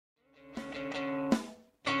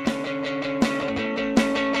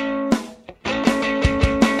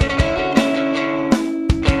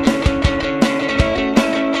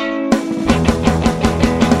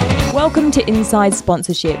Welcome to Inside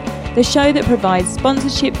Sponsorship, the show that provides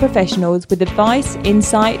sponsorship professionals with advice,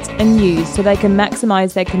 insights and news so they can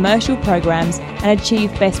maximise their commercial programs and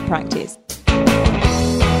achieve best practice.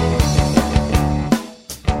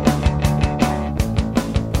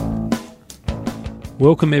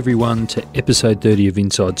 Welcome everyone to episode 30 of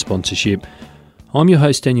Inside Sponsorship. I'm your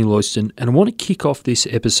host Daniel Loyston, and I want to kick off this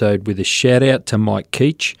episode with a shout out to Mike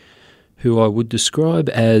Keach, who I would describe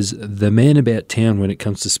as the man about town when it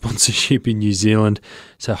comes to sponsorship in New Zealand.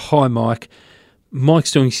 So hi Mike.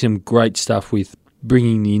 Mike's doing some great stuff with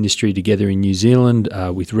bringing the industry together in New Zealand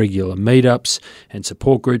with regular meetups and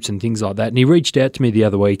support groups and things like that. And he reached out to me the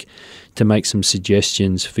other week to make some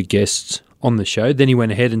suggestions for guests on the show. Then he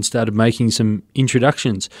went ahead and started making some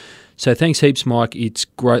introductions. So thanks heaps, Mike. It's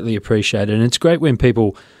greatly appreciated. And it's great when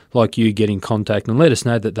people like you get in contact and let us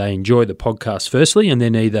know that they enjoy the podcast firstly, and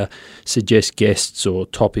then either suggest guests or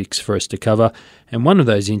topics for us to cover. And one of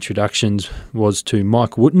those introductions was to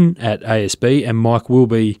Mike Wootton at ASB, and Mike will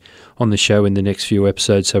be on the show in the next few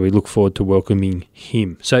episodes, so we look forward to welcoming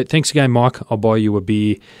him. So thanks again, Mike. I'll buy you a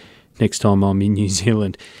beer next time I'm in New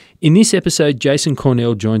Zealand. In this episode, Jason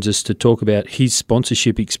Cornell joins us to talk about his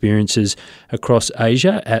sponsorship experiences across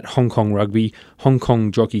Asia at Hong Kong Rugby, Hong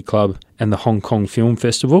Kong Jockey Club and the Hong Kong Film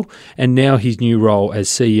Festival, and now his new role as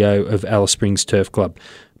CEO of Alice Springs Turf Club.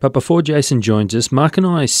 But before Jason joins us, Mark and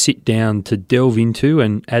I sit down to delve into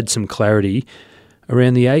and add some clarity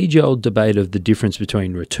around the age-old debate of the difference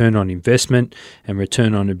between return on investment and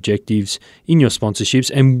return on objectives in your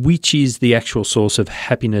sponsorships, and which is the actual source of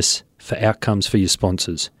happiness for outcomes for your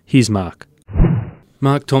sponsors. Here's Mark.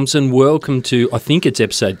 Mark Thompson, welcome to, I think it's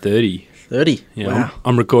episode 30. 30? Yeah, wow.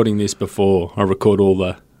 I'm recording this before I record all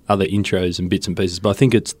the other intros and bits and pieces, but I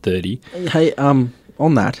think it's 30. Hey, on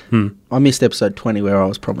that, I missed episode 20 where I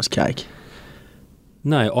was promised cake.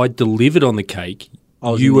 No, I delivered on the cake.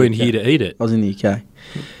 You You weren't here to eat it. I was in the UK.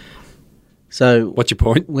 So What's your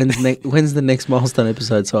point? when's the next milestone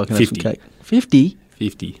episode so I can 50. have some cake? 50?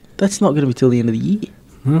 50. That's not going to be till the end of the year.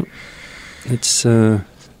 Well,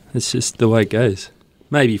 it's just the way it goes.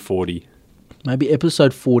 Maybe 40. Maybe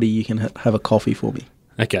episode 40 you can have a coffee for me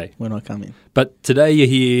Okay. when I come in. But today you're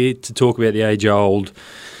here to talk about the age-old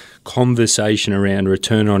conversation around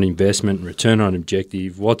return on investment, return on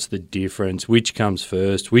objective, what's the difference, which comes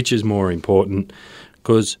first, which is more important.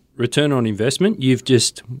 Because return on investment, you've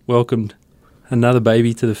just welcomed another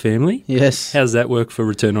baby to the family. Yes. How's that work for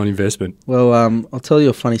return on investment? Well, I'll tell you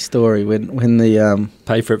a funny story. When the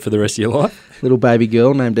Pay for it for the rest of your life? little baby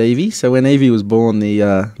girl named Evie, so when Evie was born, the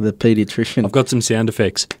paediatrician... I've got some sound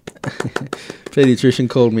effects. Paediatrician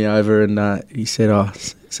called me over and he said,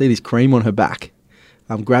 see this cream on her back?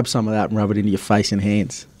 Grab some of that and rub it into your face and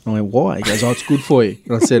hands. I went, why? He goes, it's good for you.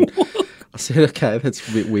 And I said, okay, that's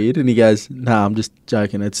a bit weird. And he goes, no, I'm just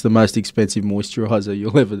joking. It's the most expensive moisturiser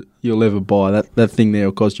you'll ever buy. That thing there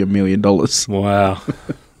will cost you $1 million. Wow.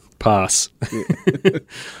 Pass.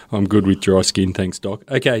 I'm good with dry skin, thanks, Doc.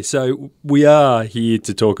 Okay, so we are here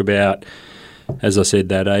to talk about, as I said,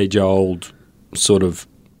 that age-old sort of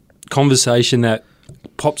conversation that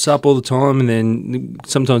pops up all the time, and then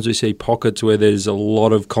sometimes we see pockets where there's a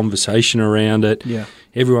lot of conversation around it. Yeah.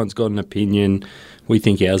 Everyone's got an opinion. We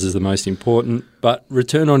think ours is the most important. But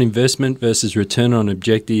return on investment versus return on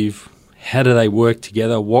objective, how do they work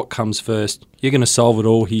together? What comes first? You're going to solve it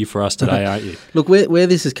all here for us today, aren't you? Look, where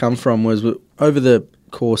this has come from was over the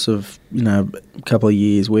course of a couple of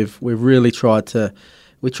years, we've really tried to...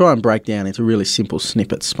 We try and break down into really simple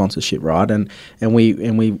snippets sponsorship, right? And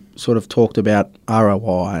we sort of talked about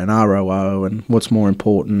ROI and ROO and what's more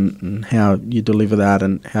important and how you deliver that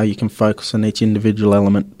and how you can focus on each individual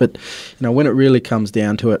element. But when it really comes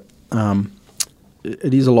down to it,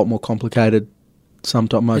 it is a lot more complicated.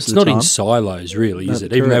 Sometimes most of the time. It's not in silos, really, is it?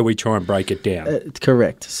 Correct. Even though we try and break it down.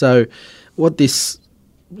 Correct. So, what this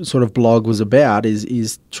sort of blog was about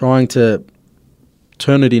is trying to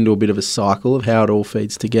turn it into a bit of a cycle of how it all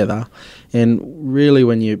feeds together, and really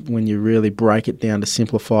when you really break it down to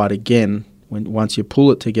simplify it again, once you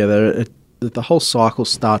pull it together, the whole cycle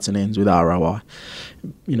starts and ends with ROI.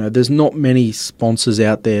 There's not many sponsors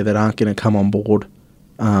out there that aren't going to come on board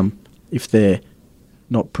if they're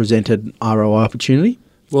not presented ROI opportunity.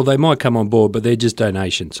 Well, they might come on board, but they're just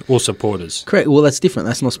donations or supporters. Correct. Well, that's different.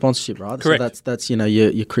 That's not sponsorship, right? Correct. So that's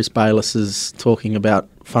your Chris Baylesses talking about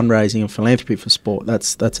fundraising and philanthropy for sport.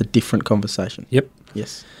 That's a different conversation. Yep.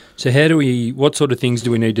 Yes. So what sort of things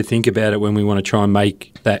do we need to think about it when we want to try and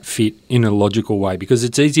make that fit in a logical way? Because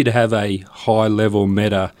it's easy to have a high-level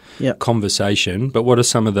meta conversation, but what are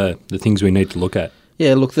some of the things we need to look at?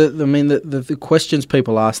 Yeah, look, the questions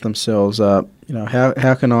people ask themselves are,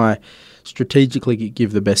 how can I strategically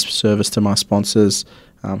give the best service to my sponsors?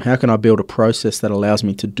 How can I build a process that allows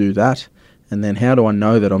me to do that? And then how do I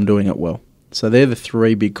know that I'm doing it well? So they're the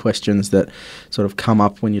three big questions that sort of come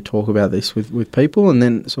up when you talk about this with people. And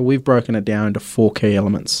then so we've broken it down into 4 key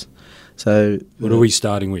elements. So what are we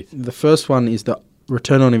starting with? The first one is the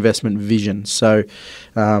return on investment vision. So,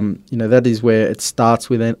 that is where it starts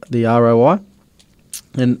with the ROI.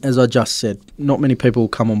 And as I just said, not many people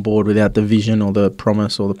come on board without the vision or the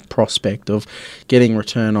promise or the prospect of getting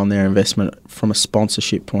return on their investment from a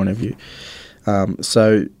sponsorship point of view.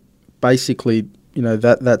 So basically,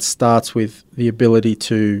 that starts with the ability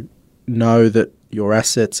to know that your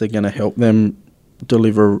assets are going to help them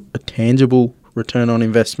deliver a tangible return on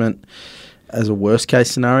investment as a worst case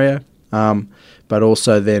scenario, but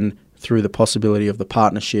also then through the possibility of the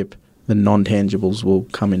partnership, the non-tangibles will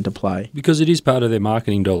come into play. Because it is part of their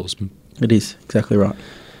marketing dollars. It is, exactly right.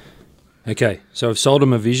 Okay, so I've sold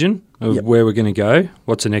them a vision of where we're going to go.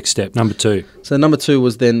 What's the next step? Number 2. So number 2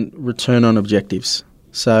 was then return on objectives.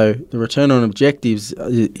 So the return on objectives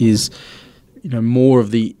is, more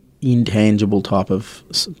of the intangible type of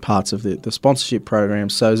parts of the sponsorship program.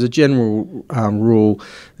 So as a general rule,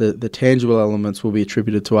 the tangible elements will be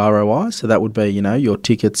attributed to ROI. So that would be, your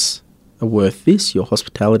tickets are worth this, your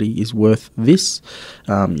hospitality is worth this,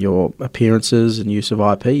 your appearances and use of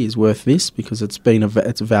IP is worth this because it's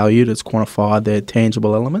valued, it's quantified, they're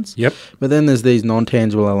tangible elements. Yep. But then there's these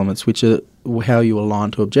non-tangible elements which are how you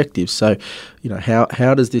align to objectives. So,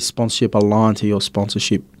 how does this sponsorship align to your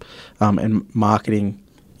sponsorship and marketing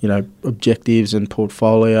objectives and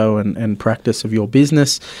portfolio and practice of your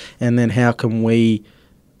business, and then how can we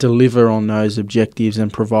deliver on those objectives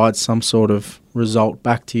and provide some sort of result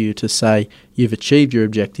back to you to say you've achieved your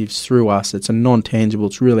objectives through us. It's a non-tangible,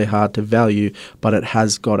 it's really hard to value, but it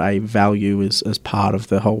has got a value as part of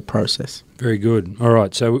the whole process. Very good. All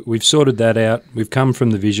right, so we've sorted that out. We've come from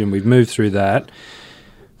the vision, we've moved through that.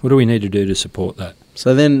 What do we need to do to support that?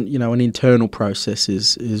 So then, an internal process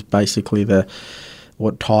is basically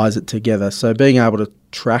what ties it together. So being able to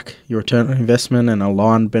track your return on investment and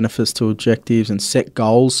align benefits to objectives and set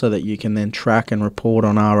goals so that you can then track and report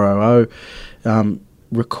on ROO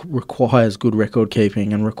requires good record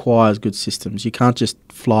keeping and requires good systems. You can't just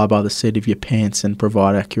fly by the seat of your pants and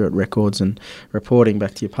provide accurate records and reporting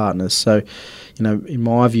back to your partners. So, in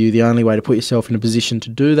my view, the only way to put yourself in a position to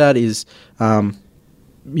do that is,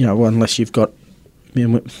 unless you've got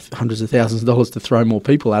hundreds of thousands of dollars to throw more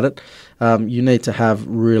people at it, you need to have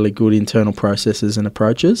really good internal processes and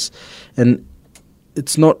approaches. And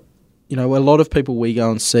it's not, a lot of people we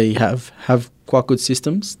go and see have quite good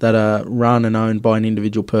systems that are run and owned by an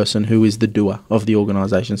individual person who is the doer of the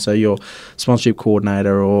organisation. So your sponsorship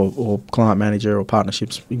coordinator or client manager or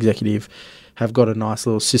partnerships executive have got a nice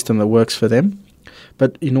little system that works for them.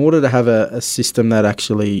 But in order to have a system that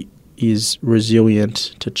actually is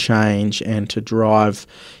resilient to change and to drive,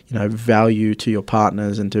 value to your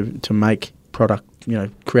partners and to make product,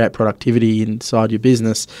 create productivity inside your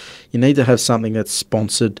business, you need to have something that's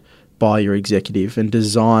sponsored by your executive and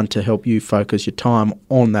designed to help you focus your time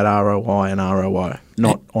on that ROI and ROI,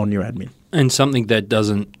 not on your admin. And something that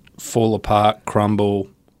doesn't fall apart, crumble,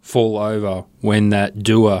 fall over when that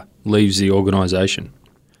doer leaves the organisation.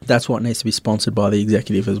 That's what needs to be sponsored by the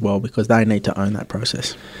executive as well, because they need to own that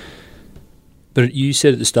process. But you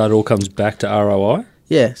said at the start it all comes back to ROI?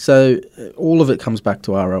 Yeah, so all of it comes back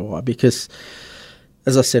to ROI because,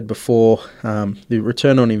 as I said before, the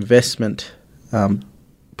return on investment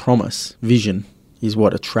promise, vision, is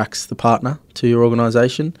what attracts the partner to your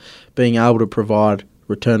organisation. Being able to provide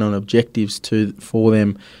return on objectives for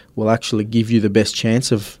them will actually give you the best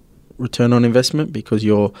chance of return on investment because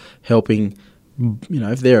you're helping,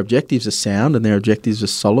 if their objectives are sound and their objectives are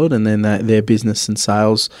solid and then their business and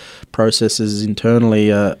sales processes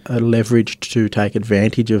internally are leveraged to take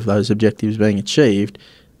advantage of those objectives being achieved,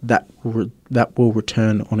 that will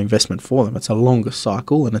return on investment for them. It's a longer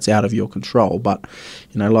cycle and it's out of your control. But,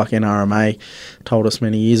 like NRMA told us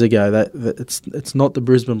many years ago, that it's not the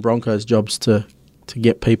Brisbane Broncos' jobs to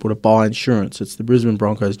get people to buy insurance. It's the Brisbane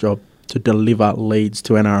Broncos' job to deliver leads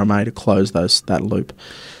to NRMA to close that loop.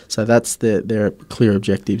 So that's their clear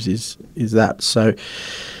objectives is that. So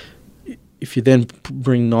if you then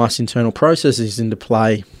bring nice internal processes into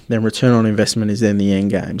play, then return on investment is then the end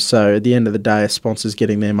game. So at the end of the day, a sponsor's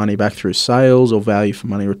getting their money back through sales or value for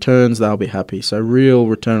money returns, they'll be happy. So real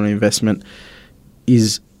return on investment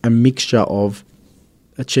is a mixture of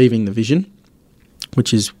achieving the vision,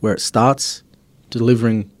 which is where it starts,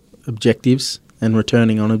 delivering objectives and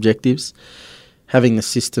returning on objectives, having the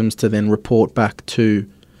systems to then report back to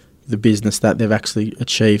the business that they've actually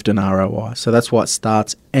achieved an ROI. So that's why it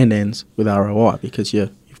starts and ends with ROI, because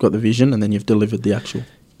you've got the vision and then you've delivered the actual.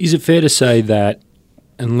 Is it fair to say that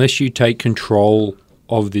unless you take control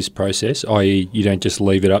of this process, i.e. you don't just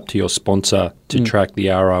leave it up to your sponsor to track the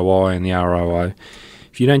ROI and the ROO,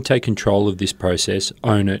 if you don't take control of this process,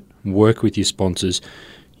 own it, work with your sponsors,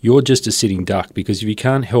 you're just a sitting duck, because if you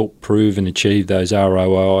can't help prove and achieve those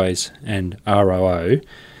ROIs and ROO,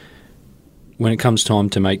 when it comes time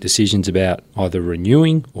to make decisions about either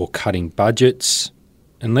renewing or cutting budgets,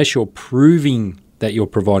 unless you're proving that you're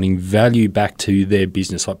providing value back to their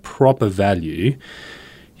business, like proper value,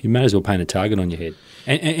 you may as well paint a target on your head.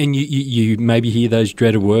 And you maybe hear those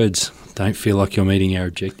dreaded words, don't feel like you're meeting our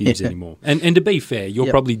objectives anymore. And to be fair, you're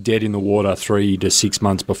probably dead in the water 3 to 6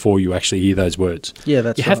 months before you actually hear those words. Yeah,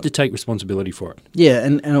 that's You have to take responsibility for it. Yeah,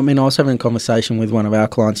 and I mean, I was having a conversation with one of our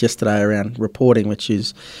clients yesterday around reporting, which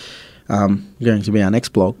is going to be our next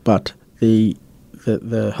blog, but the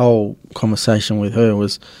whole conversation with her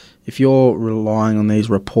was, if you're relying on these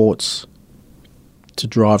reports to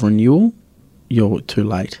drive renewal, you're too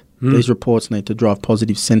late. These reports need to drive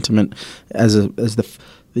positive sentiment as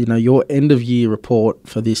your end of year report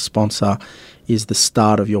for this sponsor is the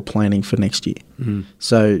start of your planning for next year.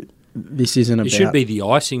 So this isn't about... It should be the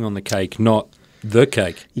icing on the cake, not the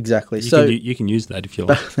cake. Exactly. You can use that if you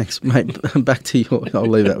like. Thanks, mate. Back to your... I'll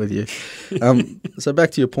leave that with you. So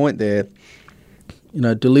back to your point there,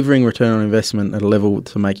 delivering return on investment at a level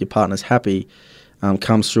to make your partners happy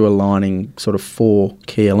comes through aligning sort of 4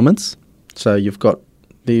 key elements. So you've got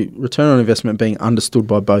the return on investment being understood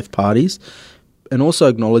by both parties, and also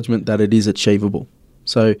acknowledgement that it is achievable.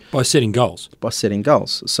 So by setting goals.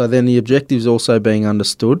 So then the objectives also being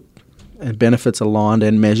understood and benefits aligned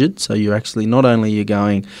and measured. So you're actually not only you're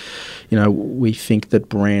going, we think that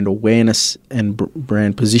brand awareness and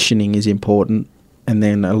brand positioning is important, and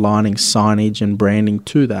then aligning signage and branding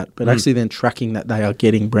to that, but actually then tracking that they are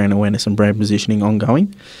getting brand awareness and brand positioning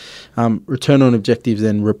ongoing. Return on objectives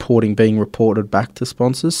then being reported back to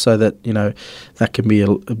sponsors, so that that can be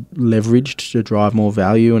leveraged to drive more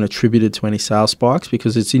value and attributed to any sales spikes,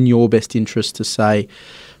 because it's in your best interest to say,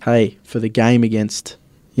 hey, for the game against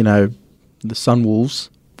the Sunwolves,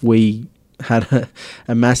 we had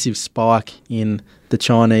a massive spike in the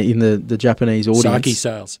Japanese audience. Sake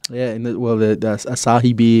sales. Yeah, the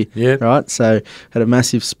Asahi beer, right? So had a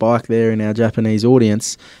massive spike there in our Japanese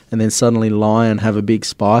audience, and then suddenly Lion have a big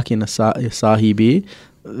spike in Asahi beer.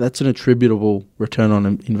 That's an attributable return on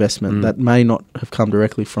investment. That may not have come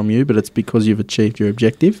directly from you, but it's because you've achieved your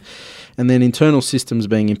objective. And then internal systems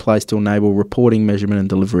being in place to enable reporting, measurement and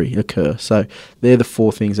delivery occur. So they're the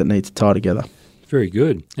 4 things that need to tie together. Very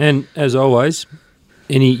good. And as always,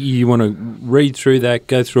 you want to read through that,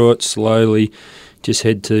 go through it slowly, just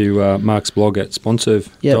head to Mark's blog at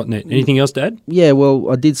sponserv.net. Anything else to add? Yeah,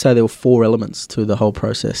 well, I did say there were 4 elements to the whole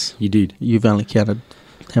process. You did. You've only counted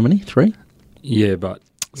how many? 3? Yeah, but...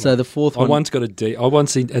 So the 4th one... I once got a D. I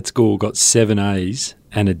once at school got 7 A's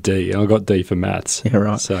and a D. I got D for maths. Yeah,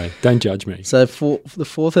 right. So don't judge me. So the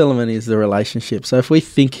 4th element is the relationship. So if we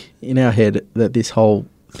think in our head that this whole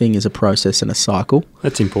thing is a process and a cycle.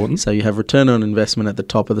 That's important. So you have return on investment at the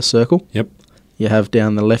top of the circle. Yep. You have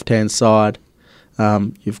down the left-hand side,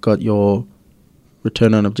 you've got your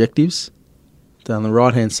return on objectives. Down the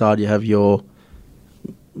right-hand side, you have your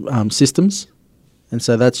systems. And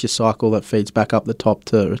so that's your cycle that feeds back up the top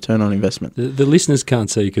to return on investment. The listeners can't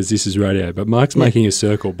see because this is radio, but Mark's making a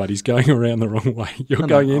circle, but he's going around the wrong way. You're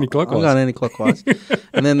going anti-clockwise. I'm going anti-clockwise.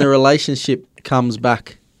 And then the relationship comes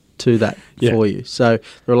back to that for you. So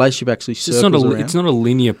the relationship actually circles around. It's not a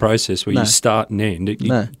linear process where you start and end.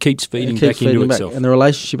 It keeps feeding back into itself. And the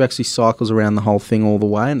relationship actually cycles around the whole thing all the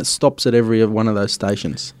way, and it stops at every one of those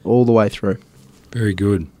stations all the way through. Very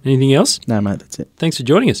good. Anything else? No, mate, that's it. Thanks for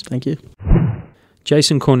joining us. Thank you.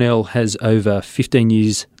 Jason Cornell has over 15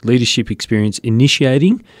 years leadership experience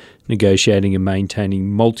initiating, negotiating and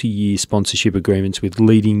maintaining multi-year sponsorship agreements with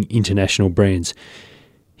leading international brands.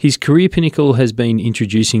 His career pinnacle has been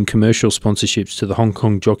introducing commercial sponsorships to the Hong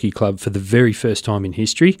Kong Jockey Club for the very first time in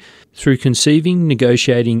history through conceiving,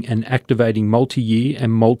 negotiating and activating multi-year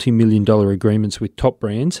and multi-million-dollar agreements with top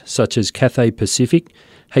brands such as Cathay Pacific,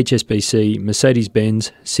 HSBC,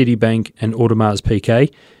 Mercedes-Benz, Citibank and Audemars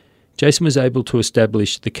Piguet. Jason was able to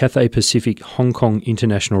establish the Cathay Pacific Hong Kong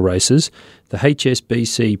International Races, the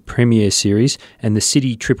HSBC Premier Series and the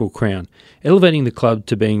City Triple Crown, elevating the club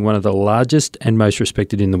to being one of the largest and most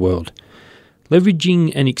respected in the world.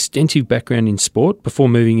 Leveraging an extensive background in sport before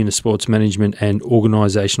moving into sports management and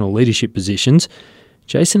organisational leadership positions,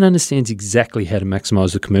 Jason understands exactly how to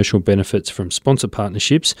maximise the commercial benefits from sponsor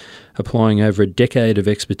partnerships, applying over a decade of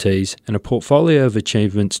expertise and a portfolio of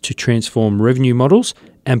achievements to transform revenue models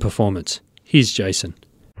and performance. Here's Jason.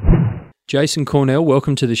 Jason Cornell,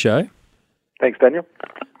 welcome to the show. Thanks, Daniel.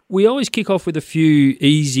 We always kick off with a few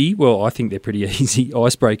easy, well, I think they're pretty easy,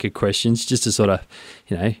 icebreaker questions just to sort of,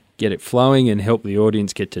 get it flowing and help the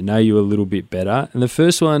audience get to know you a little bit better. And the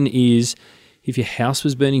first one is, if your house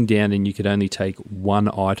was burning down and you could only take one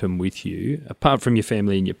item with you, apart from your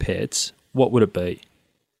family and your pets, what would it be?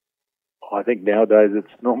 I think nowadays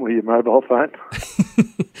it's normally your mobile phone.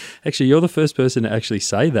 Actually, you're the first person to actually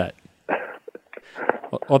say that.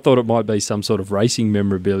 I thought it might be some sort of racing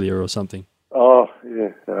memorabilia or something. Oh,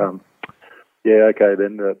 yeah. Okay,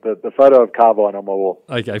 then the photo of Carbine on my wall.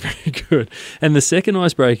 Okay, very good. And the second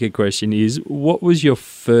icebreaker question is, what was your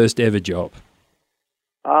first ever job?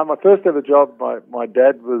 My first ever job, my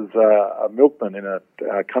dad was a milkman in a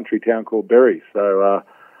country town called Berry. So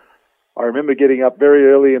I remember getting up very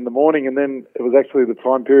early in the morning, and then it was actually the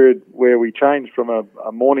time period where we changed from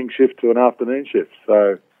a morning shift to an afternoon shift.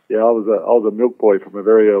 So yeah, I was a milk boy from a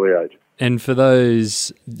very early age. And for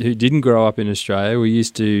those who didn't grow up in Australia, we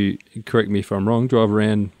used to, correct me if I'm wrong, drive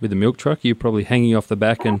around with a milk truck. You're probably hanging off the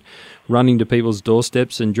back and running to people's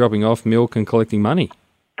doorsteps and dropping off milk and collecting money.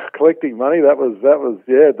 Collecting money, that was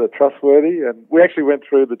the trustworthy. And we actually went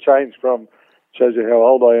through the change from, shows you how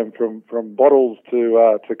old I am, from bottles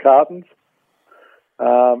to cartons.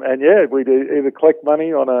 We'd either collect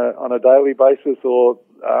money on a daily basis, or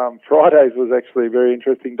Fridays was actually a very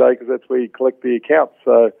interesting day because that's where you collect the accounts.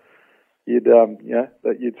 So you'd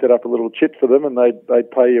set up a little chit for them, and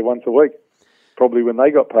they'd pay you once a week, probably when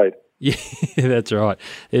they got paid. Yeah, that's right.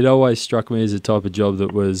 It always struck me as a type of job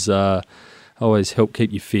that was always helped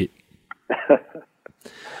keep you fit.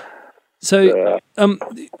 So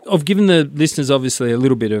I've given the listeners obviously a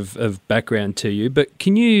little bit of background to you, but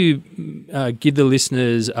can you give the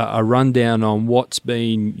listeners a rundown on what's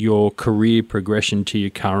been your career progression to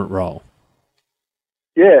your current role?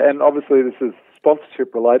 Yeah, and obviously this is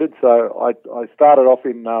sponsorship related. So I started off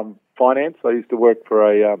in finance. I used to work for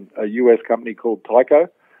a US company called Tyco.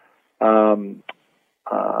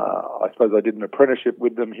 I suppose I did an apprenticeship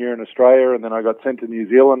with them here in Australia, and then I got sent to New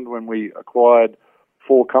Zealand when we acquired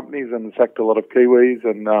 4 companies and sacked a lot of Kiwis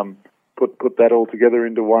and put that all together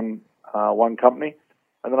into one company.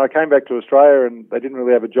 And then I came back to Australia, and they didn't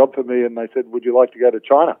really have a job for me, and they said, "Would you like to go to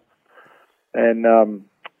China?" And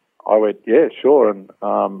I went, "Yeah, sure." And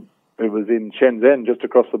it was in Shenzhen, just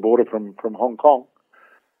across the border from Hong Kong.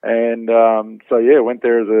 And went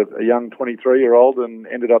there as a young 23-year-old and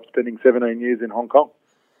ended up spending 17 years in Hong Kong.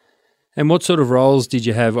 And what sort of roles did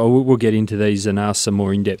you have? Oh, we'll get into these and ask some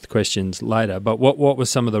more in-depth questions later, but what were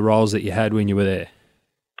some of the roles that you had when you were there?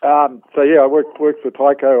 I worked for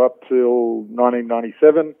Tyco up till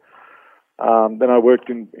 1997. Then I worked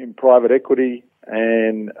in private equity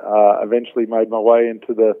and eventually made my way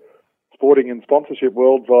into the sporting and sponsorship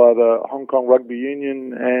world via the Hong Kong Rugby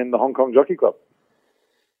Union and the Hong Kong Jockey Club.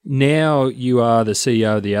 Now you are the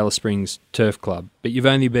CEO of the Alice Springs Turf Club, but you've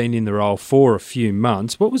only been in the role for a few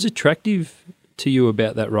months. What was attractive to you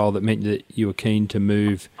about that role that meant that you were keen to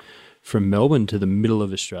move from Melbourne to the middle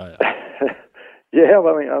of Australia? Yeah, I've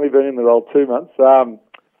only been in the role 2 months.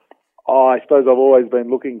 I suppose I've always been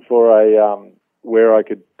looking for where I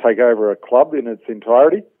could take over a club in its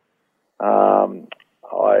entirety.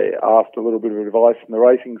 I asked a little bit of advice in the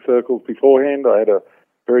racing circles beforehand. I had a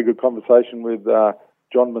very good conversation with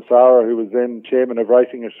John Massara, who was then chairman of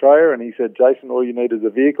Racing Australia, and he said, "Jason, all you need is a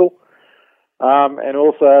vehicle." And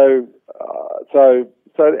also, so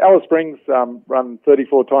Alice Springs run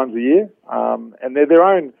 34 times a year, and they're their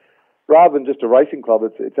own, rather than just a racing club.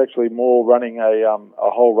 It's actually more running a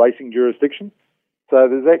whole racing jurisdiction. So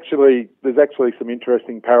there's actually some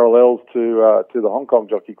interesting parallels to the Hong Kong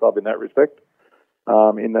Jockey Club in that respect.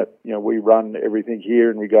 In that we run everything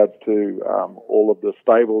here in regards to all of the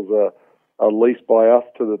stables are leased by us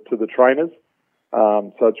to the trainers.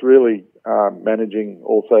 So it's really managing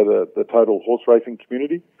also the total horse racing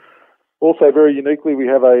community. Also, very uniquely, we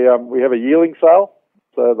have a yearling sale.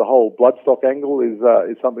 So the whole bloodstock angle is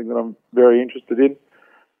something that I'm very interested in.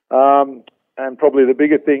 And probably the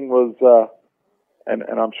bigger thing was, and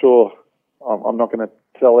I'm sure I'm not going to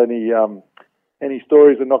tell any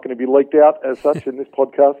stories are not going to be leaked out as such in this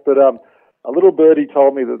podcast, but a little birdie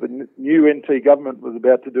told me that the new NT government was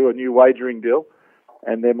about to do a new wagering deal,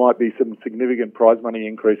 and there might be some significant prize money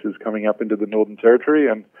increases coming up into the Northern Territory,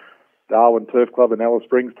 and Darwin Turf Club and Alice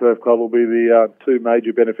Springs Turf Club will be the 2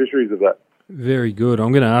 major beneficiaries of that. Very good.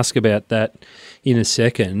 I'm going to ask about that in a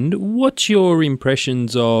second. What's your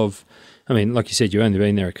impressions of, I mean, like you said, you've only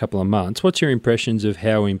been there a couple of months. What's your impressions of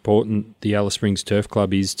how important the Alice Springs Turf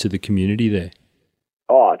Club is to the community there?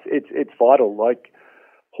 Oh, it's vital. Like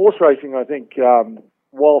horse racing, I think,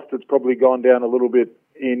 whilst it's probably gone down a little bit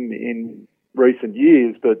in recent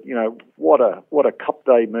years, but you know what a Cup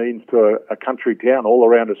Day means to a country town all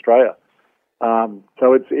around Australia.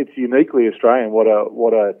 So it's uniquely Australian. What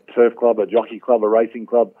a turf club, a jockey club, a racing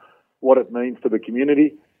club, what it means to the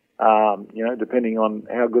community. You know, depending on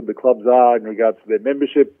how good the clubs are in regards to their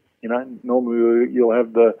membership. You know, normally you'll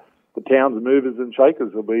have the town's movers and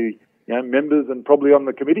shakers will be, you know, members and probably on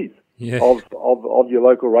the committees of your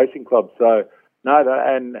local racing club. So no,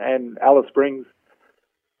 and Alice Springs,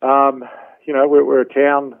 you know, we're a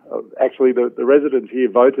town. Actually, the residents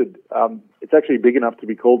here voted. It's actually big enough to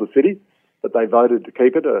be called a city, but they voted to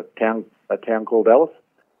keep it a town called Alice,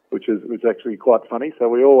 which is actually quite funny. So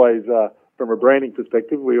we always, from a branding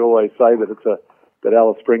perspective, we always say that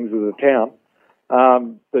Alice Springs is a town.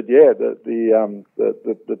 But yeah,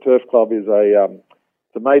 the turf club is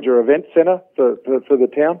it's a major event centre for the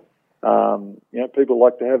town. You know, people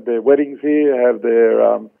like to have their weddings here, have their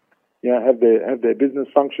have their business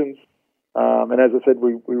functions. And as I said,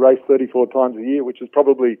 we race 34 times a year, which is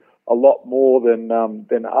probably a lot more than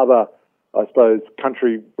other, I suppose,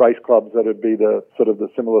 country race clubs that would be the sort of the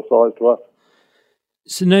similar size to us.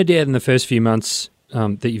 So no doubt in the first few months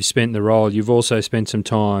that you've spent in the role, you've also spent some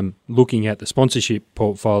time looking at the sponsorship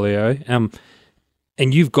portfolio. And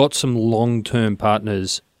you've got some long-term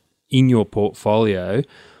partners in your portfolio.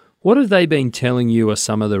 What have they been telling you are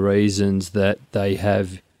some of the reasons that they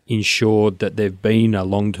have ensured that they've been a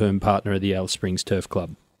long-term partner of the Alice Springs Turf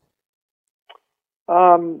Club?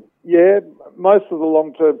 Yeah, most of the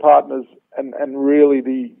long-term partners and really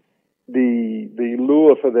the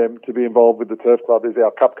lure for them to be involved with the Turf Club is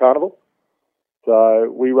our Cup Carnival.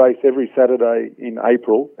 So we race every Saturday in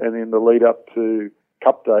April and in the lead up to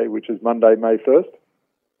Cup Day, which is Monday, May 1st,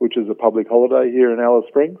 which is a public holiday here in Alice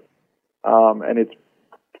Springs. And it's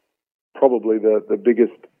probably the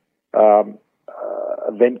biggest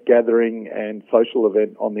event gathering and social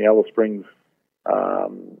event on the Alice Springs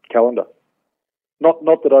calendar. Not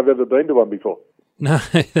that I've ever been to one before. No,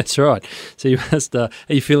 that's right. So you must. Are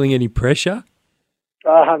you feeling any pressure?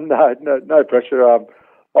 No pressure.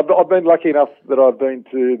 I've been lucky enough that I've been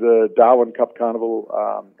to the Darwin Cup Carnival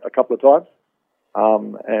a couple of times,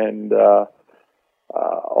 and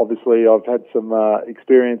obviously I've had some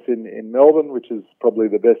experience in Melbourne, which is probably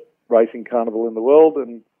the best racing carnival in the world,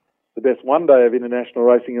 and the best one day of international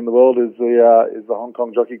racing in the world is the Hong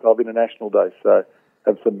Kong Jockey Club International Day. So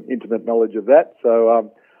have some intimate knowledge of that.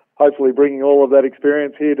 So hopefully bringing all of that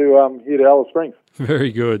experience here to Alice Springs.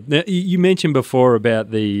 Very good. Now, you mentioned before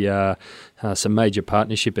about the some major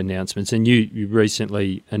partnership announcements, and you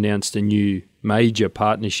recently announced a new major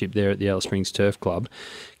partnership there at the Alice Springs Turf Club.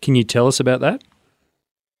 Can you tell us about that?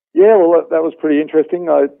 Yeah, well, that was pretty interesting.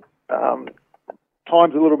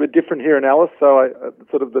 Time's a little bit different here in Alice, so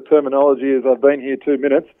sort of the terminology is I've been here 2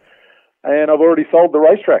 minutes, and I've already sold the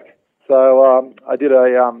racetrack. So I did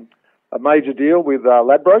a major deal with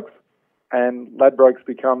Ladbrokes, and Ladbrokes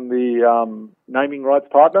become the naming rights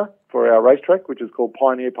partner for our racetrack, which is called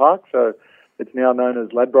Pioneer Park. So it's now known as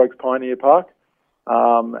Ladbrokes Pioneer Park.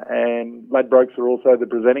 And Ladbrokes are also the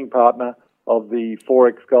presenting partner of the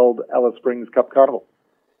 4X Gold Alice Springs Cup Carnival.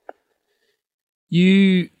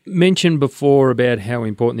 You mentioned before about how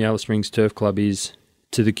important the Alice Springs Turf Club is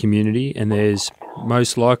to the community, and there's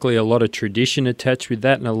most likely a lot of tradition attached with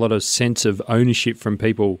that and a lot of sense of ownership from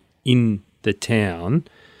people in the town.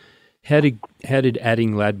 How did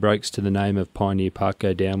adding Ladbrokes to the name of Pioneer Park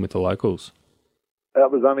go down with the locals?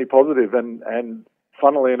 That was only positive, and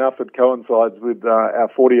funnily enough, it coincides with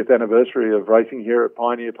our 40th anniversary of racing here at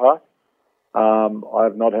Pioneer Park.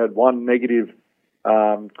 I've not had one negative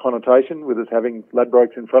connotation with us having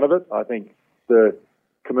Ladbrokes in front of it. I think the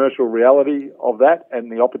commercial reality of that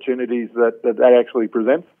and the opportunities that actually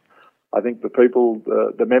presents, I think the people,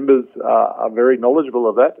 the members are very knowledgeable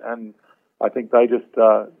of that, and I think they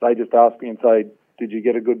just ask me and say, "Did you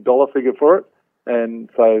get a good dollar figure for it?" And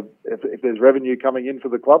so if there's revenue coming in for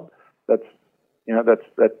the club, that's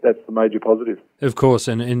the major positive. Of course,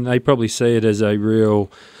 and they probably see it as a real,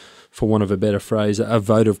 for want of a better phrase, a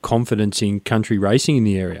vote of confidence in country racing in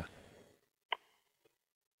the area.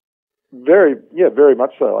 Very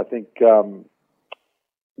much so. I think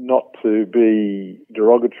not to be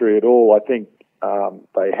derogatory at all, I think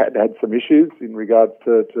they had some issues in regards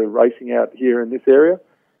to racing out here in this area.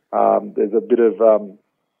 There's a bit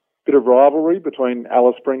of rivalry between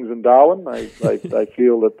Alice Springs and Darwin. They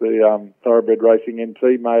feel that the Thoroughbred Racing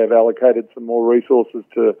NT may have allocated some more resources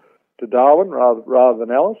to Darwin rather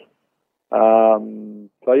than Alice. So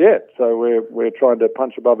we're trying to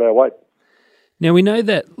punch above our weight. Now, we know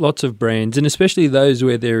that lots of brands, and especially those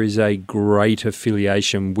where there is a great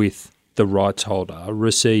affiliation with the rights holder,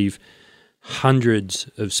 receive hundreds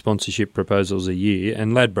of sponsorship proposals a year,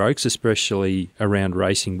 and Ladbrokes, especially around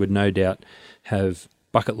racing, would no doubt have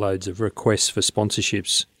bucket loads of requests for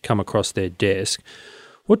sponsorships come across their desk.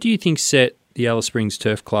 What do you think set the Alice Springs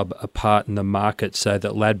Turf Club apart in the market so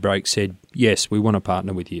that Ladbrokes said, yes, we want to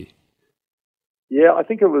partner with you? Yeah, I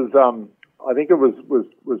think it was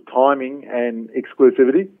timing and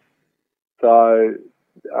exclusivity. So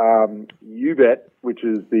UBET, which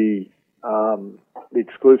is the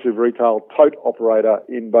exclusive retail tote operator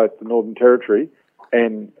in both the Northern Territory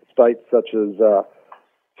and states such as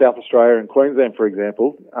South Australia and Queensland, for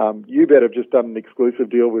example, UBET have just done an exclusive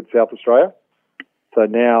deal with South Australia. So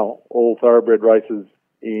now all thoroughbred races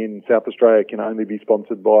in South Australia can only be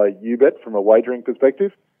sponsored by UBET from a wagering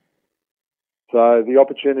perspective. So the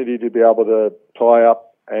opportunity to be able to tie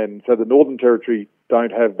up, and so the Northern Territory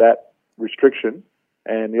don't have that restriction,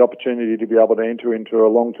 and the opportunity to be able to enter into a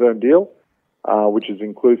long-term deal, which is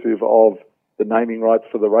inclusive of the naming rights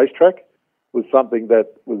for the racetrack, was something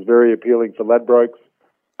that was very appealing for Ladbrokes.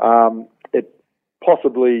 It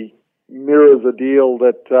possibly mirrors a deal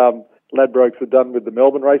that Ladbrokes had done with the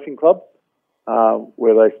Melbourne Racing Club,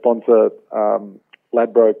 where they sponsor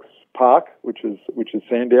Ladbrokes Park, which is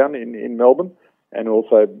Sandown in Melbourne, and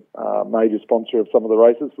also a major sponsor of some of the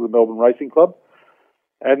races for the Melbourne Racing Club.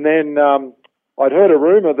 And then I'd heard a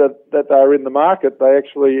rumour that they were in the market. They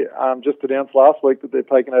actually just announced last week that they've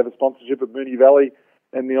taken over sponsorship of Moonee Valley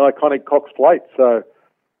and the iconic Cox Plate. So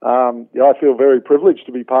I feel very privileged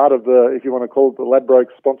to be part of the, if you want to call it, the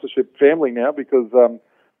Ladbrokes sponsorship family now, because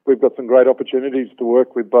we've got some great opportunities to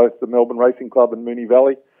work with both the Melbourne Racing Club and Moonee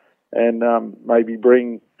Valley, and maybe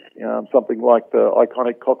bring something like the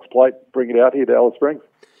iconic Cox Plate, bring it out here to Alice Springs.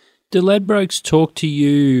 Do Ladbrokes talk to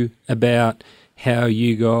you about how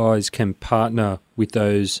you guys can partner with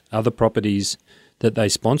those other properties that they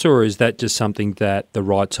sponsor, or is that just something that the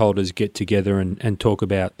rights holders get together and talk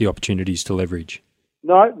about the opportunities to leverage?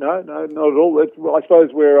 No, not at all. I suppose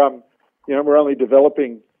we're only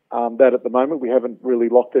developing that at the moment. We haven't really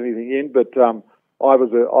locked anything in, but I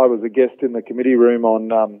was a guest in the committee room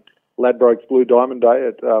on Ladbrokes Blue Diamond Day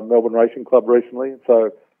at Melbourne Racing Club recently. So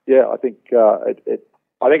yeah, I think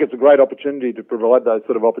it's a great opportunity to provide those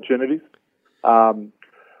sort of opportunities.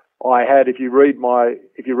 I had, if you read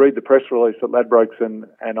the press release that Ladbrokes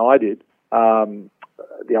and I did,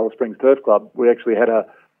 the Alice Springs Turf Club, we actually had a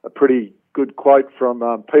pretty good quote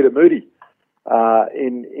from Peter Moody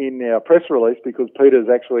in our press release, because Peter's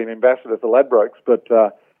actually an ambassador for Ladbrokes, but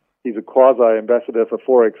he's a quasi-ambassador for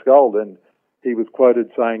Forex Gold, and he was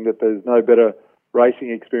quoted saying that there's no better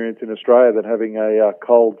racing experience in Australia than having a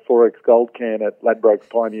cold Forex Gold can at Ladbrokes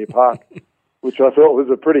Pioneer Park, which I thought was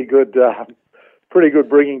a pretty good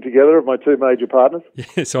bringing together of my two major partners.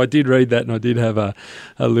 Yeah, so I did read that, and I did have a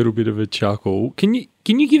little bit of a chuckle. Can you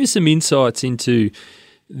give us some insights into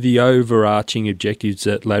the overarching objectives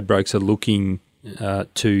that Ladbrokes are looking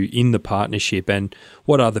to in the partnership, and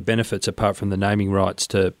what are the benefits, apart from the naming rights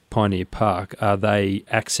to Pioneer Park, are they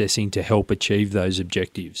accessing to help achieve those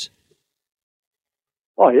objectives?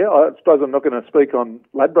 Oh yeah, I suppose I'm not going to speak on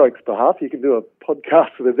Ladbrokes' behalf. You can do a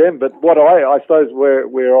podcast with them, but what I suppose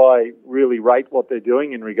where I really rate what they're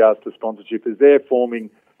doing in regards to sponsorship is they're forming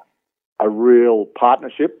a real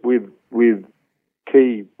partnership with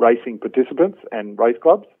key racing participants and race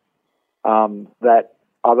clubs that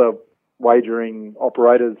other wagering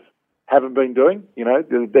operators haven't been doing. You know,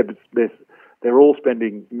 they're all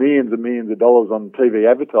spending millions and millions of dollars on TV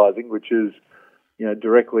advertising, which is, you know,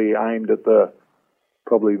 directly aimed at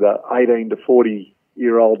probably the 18 to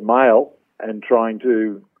 40-year-old male, and trying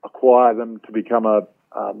to acquire them to become a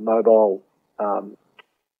mobile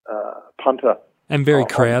punter. And very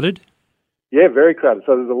crowded. Yeah, very crowded.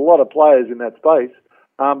 So there's a lot of players in that space.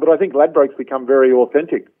 But I think Ladbrokes become very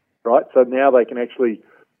authentic, right? So now they can actually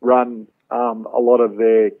run a lot of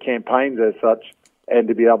their campaigns as such, and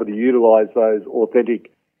to be able to utilise those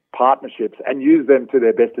authentic partnerships and use them to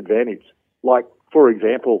their best advantage. Like, for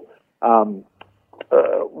example,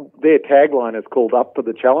 their tagline is called "Up for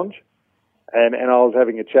the Challenge," and I was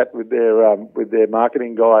having a chat with their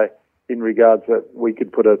marketing guy in regards that we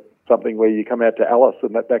could put something where you come out to Alice,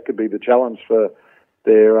 and that could be the challenge for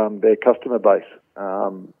their customer base.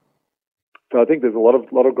 So I think there's a lot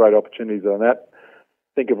of great opportunities on that.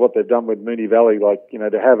 Think of what they've done with Moonee Valley, like, you know,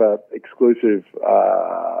 to have a exclusive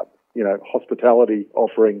hospitality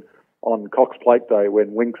offering on Cox Plate Day,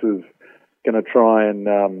 when Winx is going to try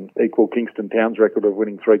and equal Kingston Town's record of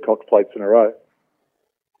winning 3 Cox Plates in a row.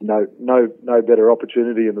 no better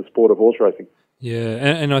opportunity in the sport of horse racing. Yeah,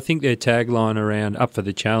 and I think their tagline around "Up for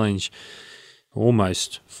the Challenge"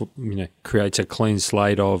 almost, creates a clean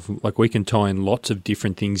slate of, like, we can tie in lots of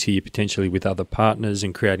different things here potentially with other partners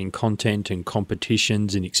and creating content and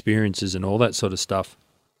competitions and experiences and all that sort of stuff.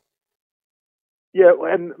 Yeah,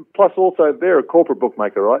 and plus also they're a corporate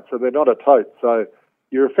bookmaker, right? So they're not a tote. So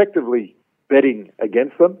you're effectively betting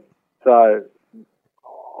against them. So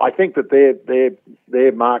I think that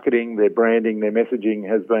their marketing, their branding, their messaging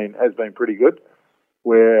has been pretty good.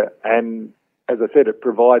 And as I said, it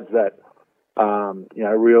provides that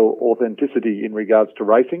real authenticity in regards to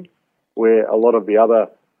racing, where a lot of the other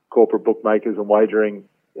corporate bookmakers and wagering,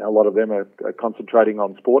 a lot of them are concentrating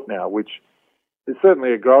on sport now, which is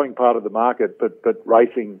certainly a growing part of the market. But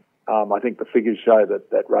racing, I think the figures show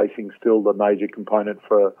that racing's still the major component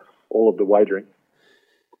for all of the wagering.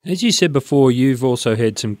 As you said before, you've also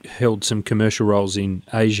held some commercial roles in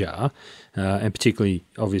Asia, and particularly,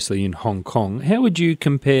 obviously, in Hong Kong. How would you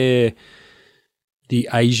compare the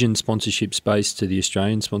Asian sponsorship space to the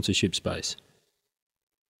Australian sponsorship space?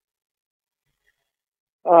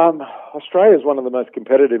 Australia is one of the most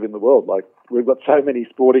competitive in the world. Like, we've got so many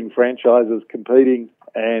sporting franchises competing,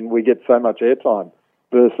 and we get so much airtime.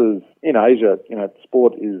 Versus in Asia,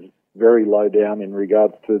 sport is very low down in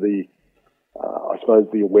regards to the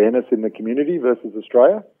awareness in the community versus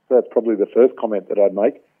Australia. So that's probably the first comment that I'd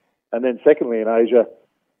make. And then secondly, in Asia,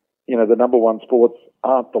 the number one sports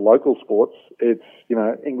aren't the local sports. It's,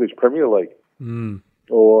 English Premier League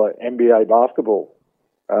or NBA basketball.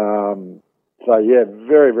 So yeah,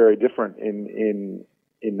 very, very different in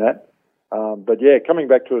that. But yeah, coming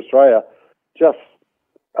back to Australia,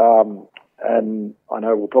 and I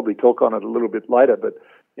know we'll probably talk on it a little bit later, but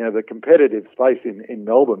the competitive space in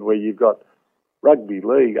Melbourne, where you've got rugby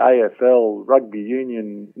league, AFL, rugby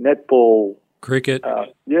union, netball, cricket,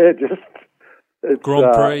 it's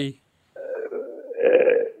Grand Prix.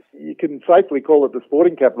 You can safely call it the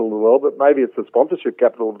sporting capital of the world, but maybe it's the sponsorship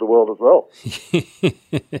capital of the world as well.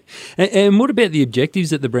 And what about the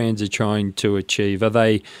objectives that the brands are trying to achieve? Are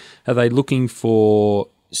they looking for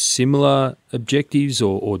similar objectives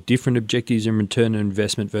or different objectives in return on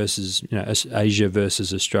investment versus Asia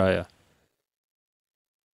versus Australia?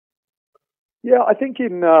 Yeah, I think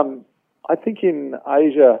in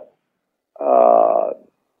Asia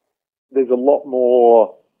there's a lot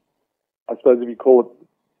more, I suppose if you call it,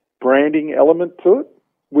 branding element to it,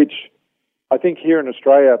 which I think here in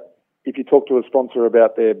Australia, if you talk to a sponsor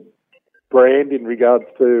about their brand in regards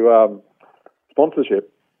to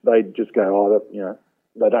sponsorship, they just go,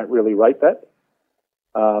 they don't really rate that.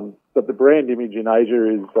 But the brand image in Asia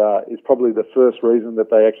is probably the first reason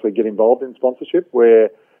that they actually get involved in sponsorship,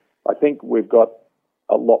 where I think we've got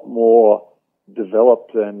a lot more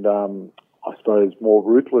developed and I suppose more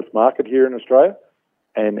ruthless market here in Australia.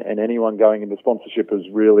 And anyone going into sponsorship is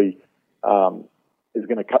really is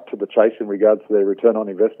going to cut to the chase in regards to their return on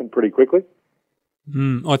investment pretty quickly.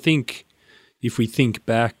 I think if we think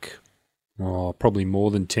back, probably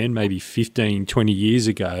more than 10, maybe 15, 20 years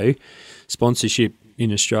ago, sponsorship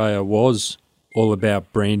in Australia was all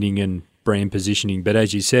about branding and brand positioning. But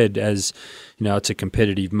as you said, it's a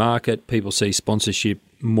competitive market. People see sponsorship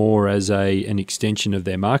more as an extension of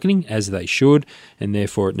their marketing, as they should, and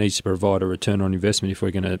therefore it needs to provide a return on investment. If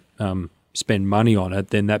we're going to spend money on it,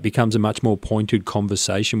 then that becomes a much more pointed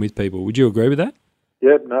conversation with people. Would you agree with that?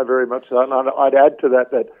 Yeah, no, very much so. And I'd add to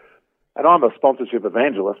that, and I'm a sponsorship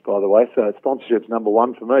evangelist, by the way, so sponsorship's number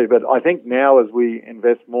one for me. But I think now as we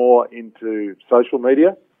invest more into social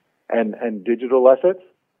media and digital assets,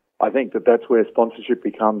 I think that's where sponsorship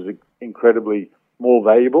becomes incredibly more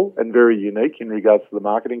valuable and very unique in regards to the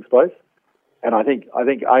marketing space. And I think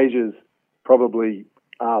Asia's probably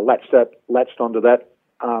latched onto that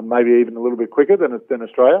maybe even a little bit quicker than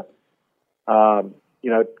Australia.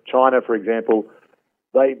 China, for example,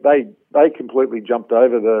 they completely jumped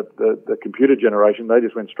over the computer generation. They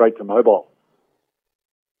just went straight to mobile.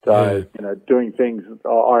 So doing things.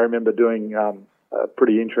 I remember doing a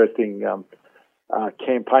pretty interesting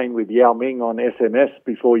campaign with Yao Ming on SMS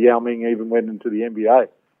before Yao Ming even went into the NBA,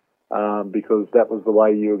 because that was the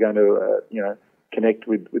way you were going to connect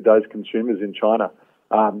with those consumers in China.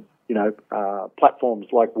 Platforms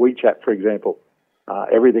like WeChat, for example,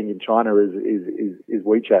 everything in China is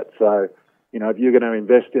WeChat. So if you're going to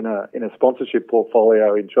invest in a sponsorship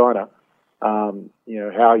portfolio in China,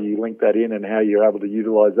 how you link that in and how you're able to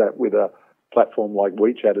utilize that with a platform like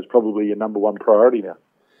WeChat is probably your number one priority now.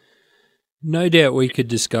 No doubt we could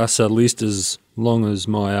discuss a list as long as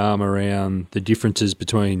my arm around the differences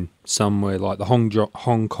between somewhere like the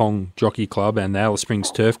Hong Kong Jockey Club and the Alice Springs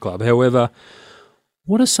Turf Club. However,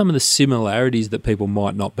 What are some of the similarities that people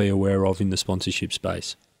might not be aware of in the sponsorship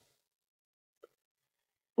space?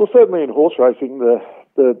 Well, certainly in horse racing,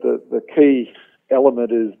 the key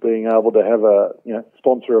element is being able to have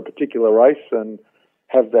sponsor a particular race and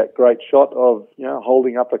have that great shot of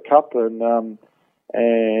holding up a cup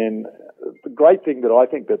and the great thing that I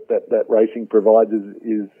think that racing provides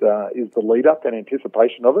is the lead up and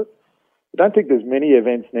anticipation of it. I don't think there's many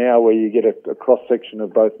events now where you get a cross section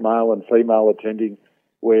of both male and female attending,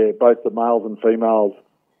 where both the males and females,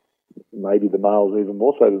 maybe the males even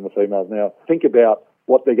more so than the females now, think about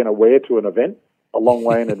what they're going to wear to an event a long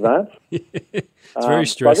way in advance. It's very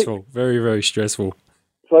stressful, very, very stressful.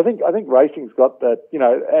 So I think racing's got that,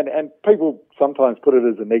 and people sometimes put it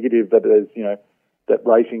as a negative that that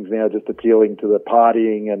racing's now just appealing to the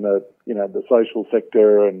partying and the social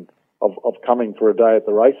sector and of coming for a day at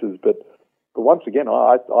the races. But once again,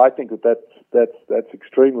 I think that's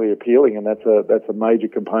extremely appealing, and that's a major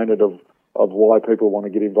component of why people want to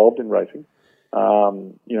get involved in racing.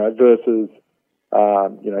 Versus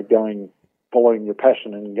following your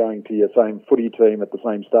passion and going to your same footy team at the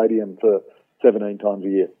same stadium for 17 times a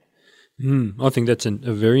year. I think that's a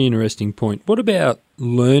very interesting point. What about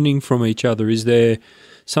learning from each other? Is there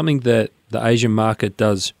something that the Asian market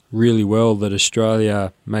does really well that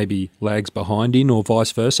Australia maybe lags behind in, or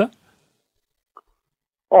vice versa?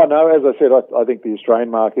 Oh no, as I said, I think the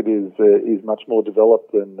Australian market is much more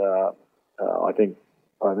developed, and I think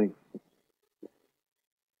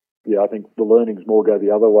the learnings more go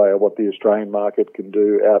the other way of what the Australian market can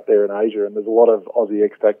do out there in Asia. And there's a lot of Aussie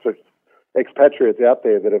expatriates out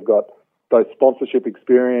there that have got both sponsorship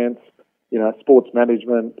experience, sports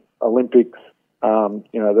management, Olympics,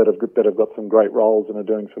 that have got some great roles and are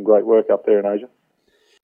doing some great work up there in Asia.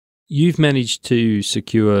 You've managed to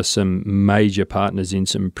secure some major partners in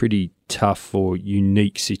some pretty tough or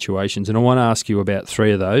unique situations, and I want to ask you about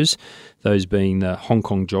three of those being the Hong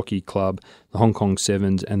Kong Jockey Club, the Hong Kong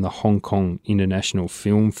Sevens, and the Hong Kong International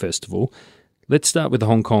Film Festival. Let's start with the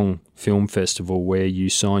Hong Kong Film Festival, where you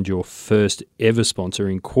signed your first ever sponsor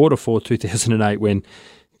in Q4 2008 when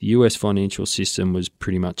the US financial system was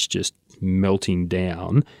pretty much just melting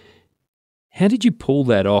down. How did you pull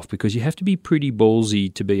that off? Because you have to be pretty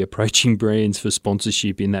ballsy to be approaching brands for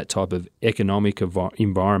sponsorship in that type of economic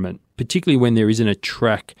environment, particularly when there isn't a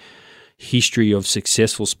track history of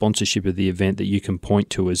successful sponsorship of the event that you can point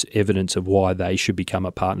to as evidence of why they should become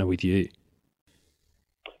a partner with you.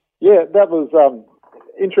 Yeah, that was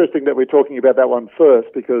interesting that we're talking about that one first,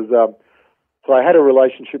 because so I had a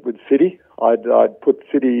relationship with Citi. I'd put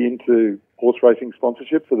Citi into horse racing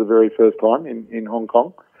sponsorship for the very first time in Hong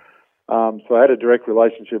Kong. So I had a direct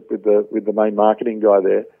relationship with the main marketing guy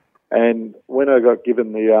there. And when I got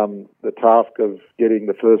given the task of getting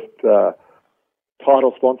the first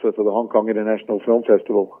title sponsor for the Hong Kong International Film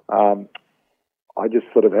Festival, I just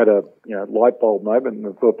sort of had a light bulb moment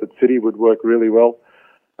and thought that Citi would work really well,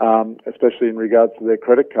 especially in regards to their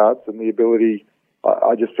credit cards and the ability.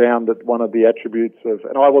 I just found that one of the attributes of,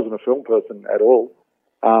 and I wasn't a film person at all,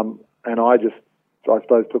 and I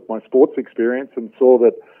suppose took my sports experience and saw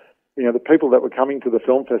that the people that were coming to the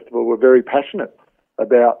film festival were very passionate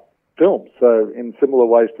about film. So in similar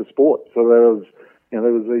ways to sport. So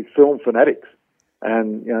there was these film fanatics,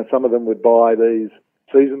 and some of them would buy these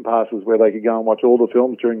season passes where they could go and watch all the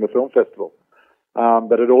films during the film festival.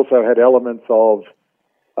 But it also had elements of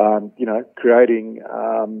creating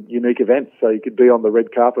unique events. So you could be on the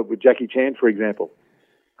red carpet with Jackie Chan, for example.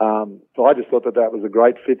 So I just thought that was a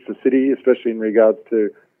great fit for Citi, especially in regards to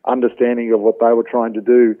understanding of what they were trying to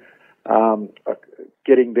do,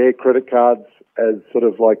 getting their credit cards as sort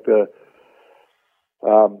of like the,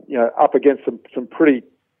 up against some pretty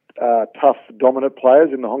tough, dominant players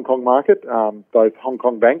in the Hong Kong market, both Hong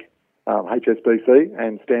Kong Bank, HSBC,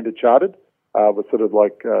 and Standard Chartered, was sort of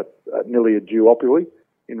like nearly a duopoly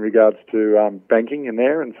in regards to banking in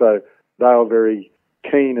there, and so they were very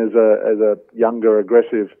keen as a younger,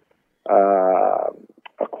 aggressive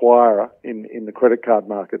acquirer in the credit card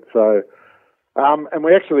market. So, and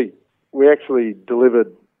we actually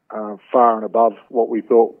delivered far and above what we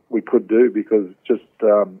thought we could do, because just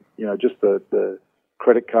the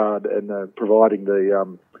credit card and providing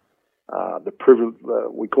the privilege,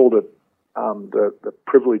 we called it the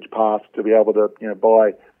privilege pass to be able to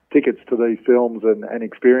buy tickets to these films and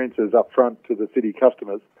experiences up front to the Citi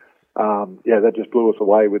customers. That just blew us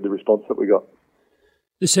away with the response that we got.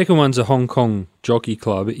 The second one's a Hong Kong Jockey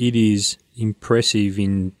Club. It is impressive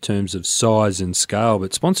in terms of size and scale,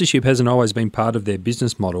 but sponsorship hasn't always been part of their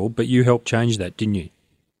business model, but you helped change that, didn't you?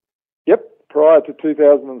 Yep. Prior to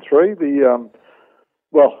 2003,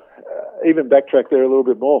 even backtrack there a little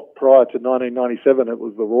bit more. Prior to 1997, it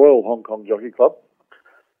was the Royal Hong Kong Jockey Club.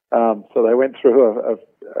 So they went through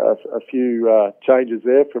a few changes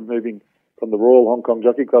there from moving from the Royal Hong Kong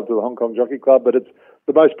Jockey Club to the Hong Kong Jockey Club. But it's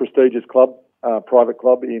the most prestigious club, private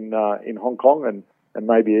club in Hong Kong and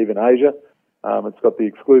maybe even Asia. It's got the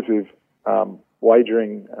exclusive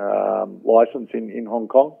wagering license in Hong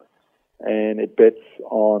Kong, and it bets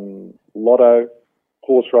on lotto,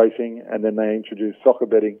 horse racing, and then they introduced soccer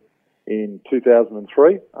betting in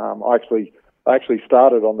 2003. I actually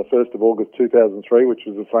started on the 1st of August 2003, which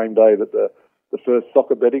was the same day that the first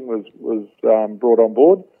soccer betting was brought on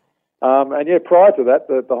board. Prior to that,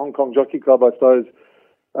 the Hong Kong Jockey Club, I suppose,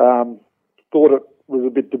 thought it was a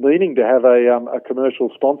bit demeaning to have a commercial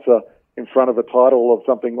sponsor in front of a title of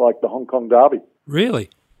something like the Hong Kong Derby. Really?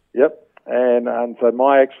 Yep. And so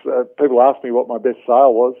people ask me what my best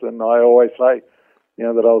sale was, and I always say,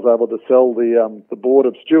 that I was able to sell the board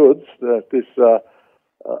of stewards, this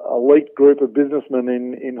elite group of businessmen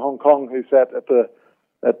in Hong Kong who sat at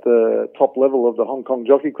the top level of the Hong Kong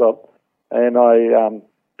Jockey Club, and I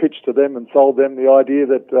pitched to them and sold them the idea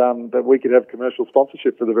that we could have commercial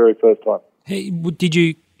sponsorship for the very first time. Hey, did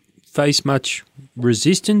you face much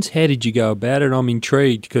resistance? How did you go about it? I'm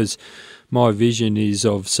intrigued because my vision is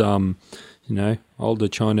of some, older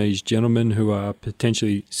Chinese gentlemen who are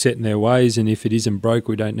potentially set in their ways, and if it isn't broke,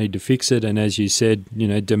 we don't need to fix it. And as you said,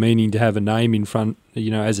 demeaning to have a name in front,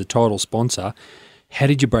 as a title sponsor. How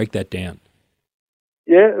did you break that down?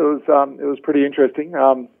 Yeah, it was pretty interesting.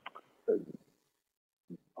 I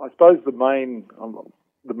suppose the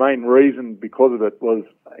main reason because of it was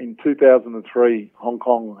in 2003, Hong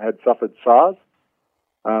Kong had suffered SARS.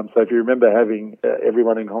 So if you remember having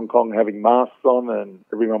everyone in Hong Kong having masks on and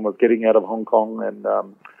everyone was getting out of Hong Kong, and I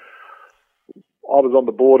was on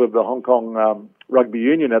the board of the Hong Kong Rugby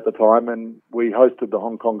Union at the time, and we hosted the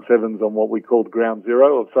Hong Kong Sevens on what we called Ground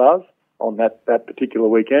Zero of SARS on that particular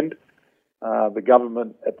weekend. The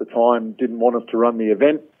government at the time didn't want us to run the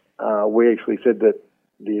event. We actually said that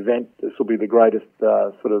the event, this will be the greatest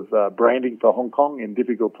branding for Hong Kong in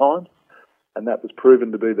difficult times, and that was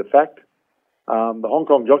proven to be the fact. The Hong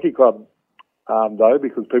Kong Jockey Club, though,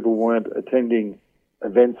 because people weren't attending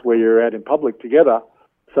events where you're out in public together,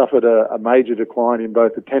 suffered a major decline in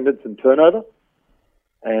both attendance and turnover.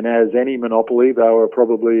 And as any monopoly, they were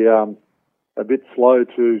probably a bit slow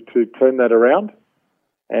to turn that around.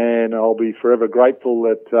 And I'll be forever grateful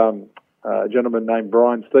that a gentleman named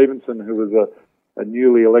Brian Stevenson, who was a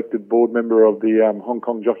newly elected board member of the Hong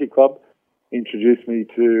Kong Jockey Club, introduced me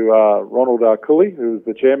to Ronald R. Cooley, who was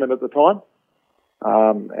the chairman at the time.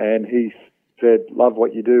 And he said, "Love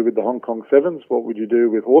what you do with the Hong Kong Sevens. What would you do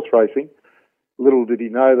with horse racing?" Little did he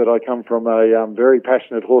know that I come from a very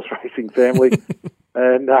passionate horse racing family,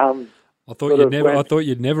 and I thought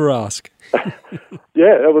you'd never ask.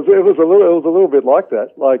 Yeah, it was a little bit like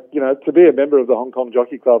that. Like, to be a member of the Hong Kong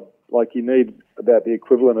Jockey Club, like you need about the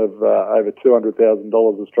equivalent of over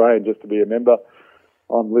 $200,000 Australian just to be a member.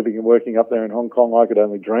 I'm living and working up there in Hong Kong. I could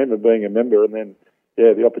only dream of being a member, and then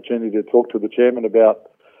the opportunity to talk to the chairman about.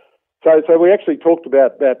 So we actually talked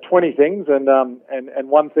about 20 things, and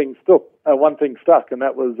one thing stuck, and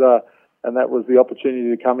that was the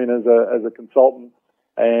opportunity to come in as a consultant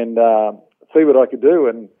and see what I could do.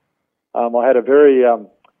 And I had a very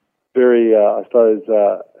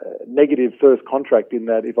negative first contract in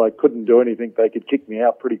that if I couldn't do anything, they could kick me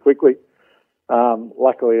out pretty quickly.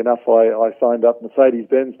 Luckily enough, I signed up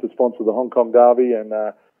Mercedes-Benz to sponsor the Hong Kong Derby and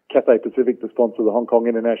Cathay Pacific to sponsor the Hong Kong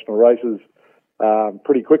International Races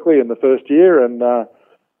pretty quickly in the first year, and the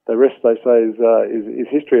rest, they say, is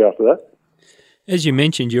history after that. As you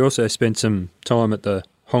mentioned, you also spent some time at the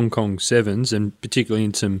Hong Kong Sevens, and particularly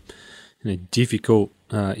in some difficult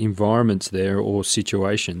environments there or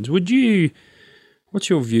situations. What's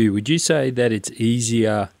your view? Would you say that it's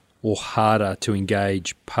easier or harder to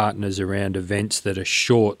engage partners around events that are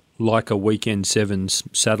short, like a weekend Sevens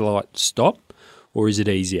satellite stop? Or is it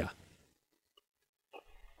easier?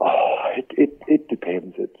 It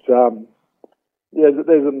depends. It's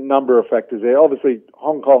there's a number of factors there. Obviously,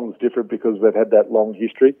 Hong Kong's different because they've had that long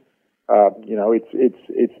history.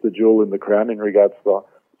 It's the jewel in the crown in regards to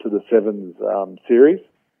the Sevens series.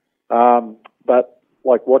 But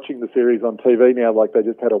like watching the series on TV now, like they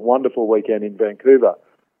just had a wonderful weekend in Vancouver,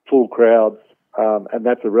 full crowds, and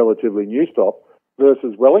that's a relatively new stop.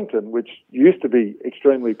 Versus Wellington, which used to be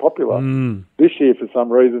extremely popular. This year, for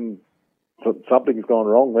some reason, something's gone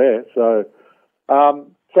wrong there. So I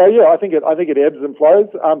think it ebbs and flows.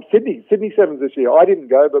 Sydney Sevens this year, I didn't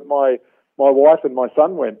go, but my wife and my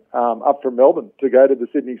son went up from Melbourne to go to the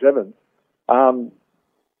Sydney Sevens.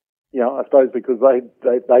 I suppose because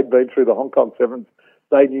they'd been through the Hong Kong Sevens,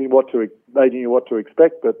 they knew what to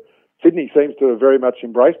expect. But Sydney seems to have very much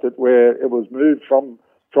embraced it, where it was moved from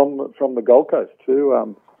the Gold Coast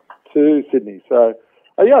to Sydney. So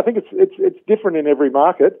I think it's different in every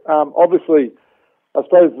market. Obviously, I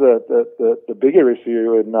suppose the bigger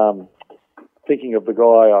issue, and thinking of the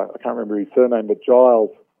guy, I can't remember his surname, but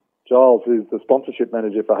Giles, who's the sponsorship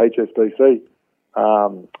manager for HSBC.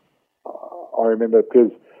 I remember,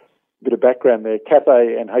 because a bit of background there,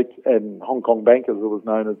 Cathay and Hong Kong Bank, as it was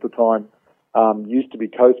known at the time, used to be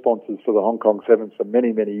co-sponsors for the Hong Kong Sevens for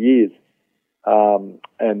many, many years. And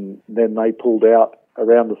then they pulled out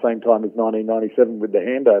around the same time as 1997 with the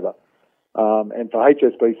handover. And for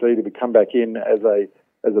HSBC to come back in as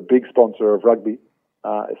a big sponsor of rugby,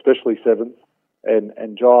 especially Sevens,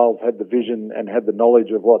 and Giles had the vision and had the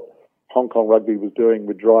knowledge of what Hong Kong rugby was doing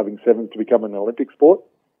with driving Sevens to become an Olympic sport.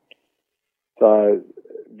 So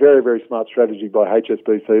very, very smart strategy by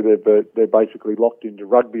HSBC. They're basically locked into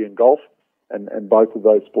rugby and golf, and both of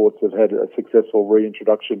those sports have had a successful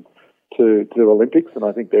reintroduction to Olympics, and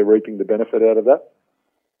I think they're reaping the benefit out of that.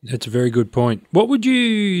 That's a very good point. What would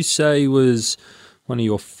you say was one of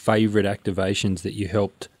your favourite activations that you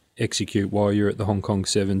helped execute while you're at the Hong Kong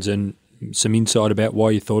Sevens, and some insight about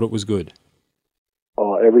why you thought it was good?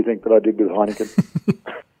 Oh, everything that I did with Heineken.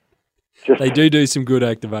 They do some good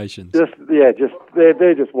activations.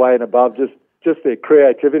 They're just way and above. Just their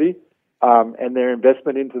creativity and their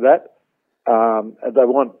investment into that. And they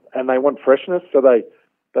want freshness, so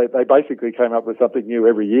they basically came up with something new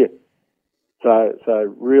every year.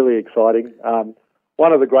 So really exciting.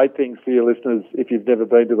 One of the great things for your listeners, if you've never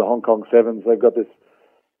been to the Hong Kong Sevens, they've got this.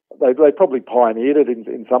 They probably pioneered it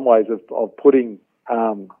in some ways of putting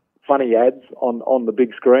funny ads on the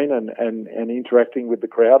big screen and interacting with the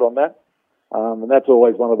crowd on that. And that's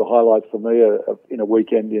always one of the highlights for me in a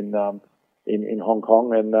weekend in Hong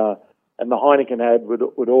Kong. And the Heineken ad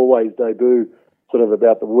would always debut sort of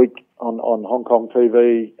about the week on Hong Kong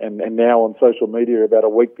TV and now on social media about a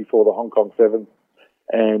week before the Hong Kong Sevens.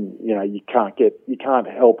 And you can't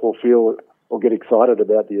help or feel or get excited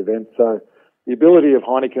about the event. So the ability of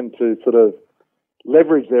Heineken to sort of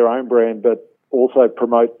leverage their own brand but also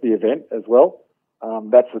promote the event as well.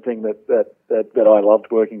 That's the thing that I loved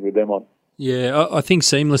working with them on. Yeah, I think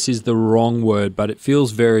seamless is the wrong word, but it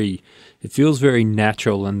feels very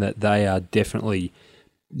natural, and that they are definitely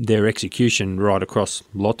their execution right across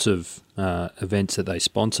lots of events that they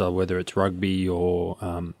sponsor, whether it's rugby or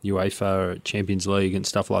UEFA or Champions League and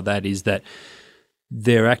stuff like that, is that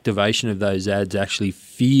their activation of those ads actually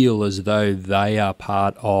feel as though they are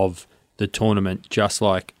part of the tournament, just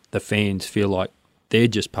like the fans feel like they're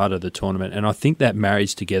just part of the tournament. And I think that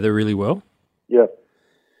marries together really well. Yeah.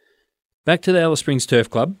 Back to the Alice Springs Turf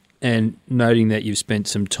Club, and noting that you've spent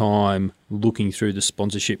some time looking through the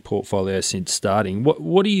sponsorship portfolio since starting,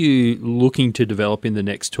 what are you looking to develop in the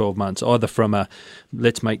next 12 months, either from a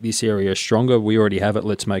let's make this area stronger, we already have it,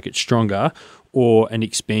 let's make it stronger, or an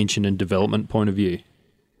expansion and development point of view?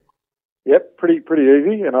 Yep, pretty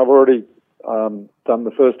easy, and I've already done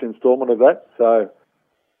the first instalment of that. So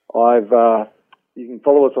you can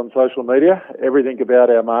follow us on social media. Everything about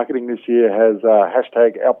our marketing this year has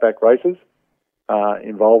hashtag Outback Races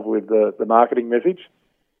involved with the marketing message.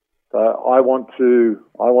 So I want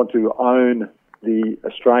to own the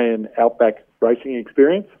Australian Outback racing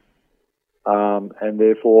experience, and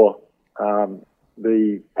therefore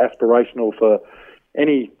be aspirational for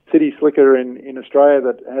any city slicker in Australia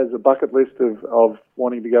that has a bucket list of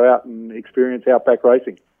wanting to go out and experience Outback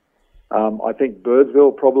racing. I think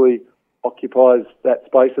Birdsville probably occupies that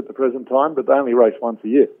space at the present time, but they only race once a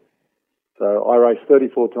year. So I race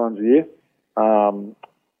 34 times a year.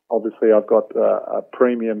 Obviously, I've got a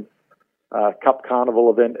premium Cup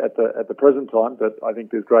Carnival event at the present time, but I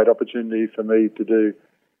think there's great opportunity for me to do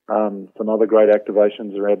some other great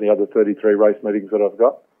activations around the other 33 race meetings that I've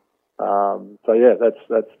got. So yeah,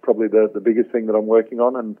 that's probably the biggest thing that I'm working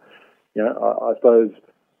on, and I suppose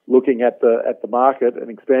looking at the market and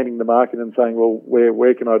expanding the market and saying, well,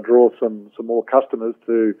 where can I draw some more customers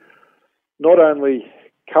to not only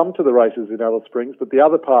come to the races in Alice Springs, but the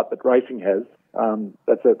other part that racing has,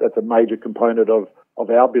 that's a major component of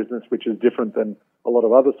our business, which is different than a lot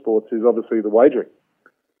of other sports, is obviously the wagering.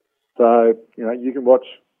 So, you can watch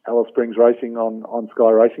Alice Springs racing on Sky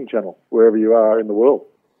Racing Channel, wherever you are in the world.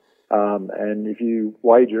 And if you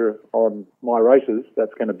wager on my races,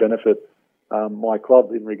 that's going to benefit my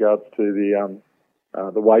club in regards to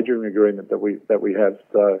the wagering agreement that we have.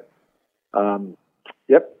 So,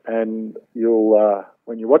 yep. And you'll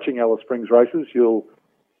when you're watching Alice Springs races, you'll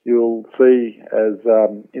you'll see as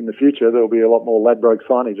in the future there'll be a lot more Ladbroke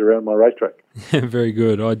signage around my racetrack. Very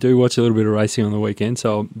good. I do watch a little bit of racing on the weekend,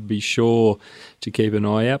 so I'll be sure to keep an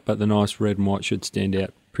eye out, but the nice red and white should stand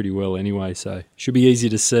out pretty well anyway, so should be easy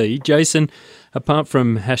to see. Jason, apart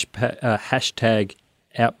from hashtag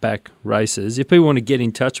Outback Races, if people want to get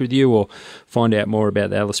in touch with you or find out more about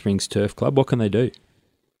the Alice Springs Turf Club, what can they do?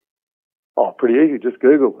 Oh, pretty easy. Just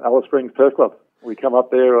Google Alice Springs Turf Club. We come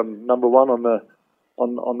up there on number one on the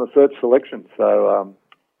search selection. So,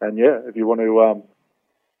 and yeah, if you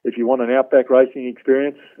want an outback racing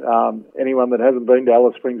experience, anyone that hasn't been to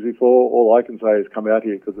Alice Springs before, all I can say is come out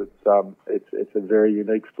here because it's a very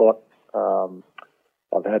unique spot.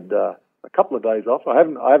 I've had a couple of days off. I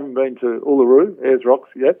haven't been to Uluru, Ayers Rocks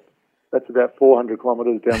yet. That's about 400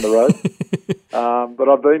 kilometres down the road. But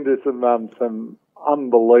I've been to some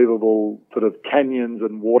unbelievable sort of canyons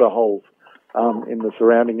and water holes in the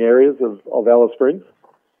surrounding areas of Alice Springs.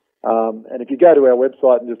 And if you go to our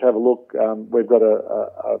website and just have a look, we've got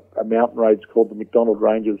a mountain range called the McDonald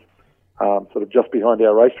Ranges, sort of just behind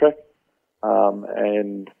our racetrack.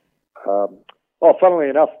 Funnily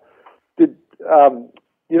enough, you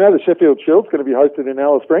know the Sheffield Shield's going to be hosted in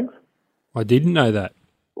Alice Springs? I didn't know that.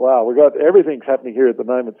 Wow, everything's happening here at the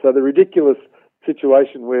moment. So the ridiculous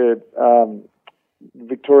situation where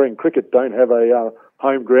Victorian cricket don't have a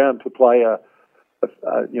home ground to play a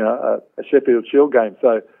Sheffield Shield game.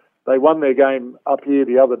 So they won their game up here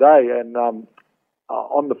the other day, and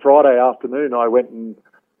on the Friday afternoon, I went and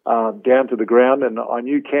down to the ground, and I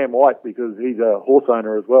knew Cam White because he's a horse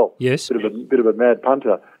owner as well. Yes, bit of a mad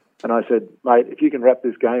punter. And I said, mate, if you can wrap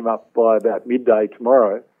this game up by about midday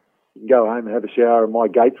tomorrow, you can go home and have a shower, and my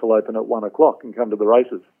gates will open at 1 o'clock and come to the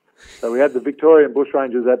races. So we had the Victorian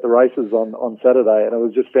Bushrangers at the races on Saturday, and it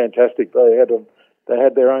was just fantastic. They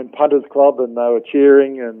had their own punters club, and they were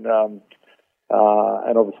cheering, and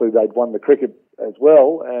obviously they'd won the cricket as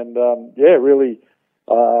well, and really,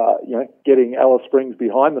 getting Alice Springs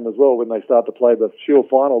behind them as well when they start to play the Shield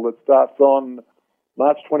final that starts on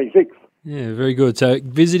March 26th. Yeah, very good. So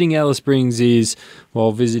visiting Alice Springs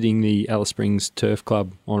while visiting the Alice Springs Turf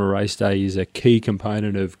Club on a race day is a key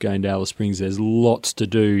component of going to Alice Springs. There's lots to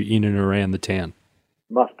do in and around the town.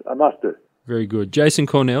 I must do. Very good. Jason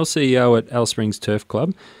Cornell, CEO at Alice Springs Turf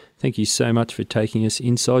Club, thank you so much for taking us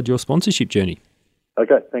inside your sponsorship journey.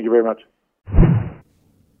 Okay, thank you very much.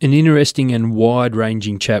 An interesting and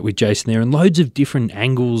wide-ranging chat with Jason there, and loads of different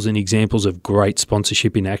angles and examples of great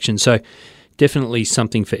sponsorship in action. So definitely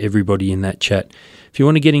something for everybody in that chat. If you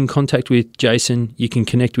want to get in contact with Jason, you can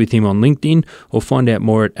connect with him on LinkedIn or find out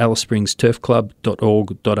more at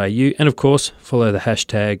alicespringsturfclub.org.au, and of course follow the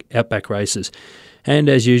hashtag Outback Races. And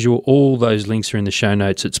as usual, all those links are in the show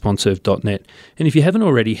notes at sponserve.net. And if you haven't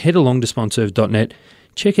already, head along to sponserve.net.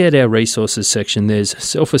 Check out our resources section. There's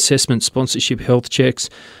self-assessment sponsorship health checks,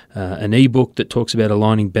 an ebook that talks about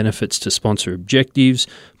aligning benefits to sponsor objectives,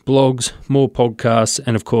 blogs, more podcasts,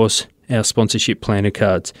 and of course, our sponsorship planner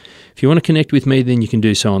cards. If you want to connect with me, then you can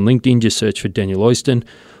do so on LinkedIn. Just search for Daniel Oyston,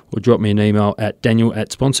 or drop me an email at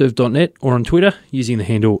daniel@sponserve.net, or on Twitter using the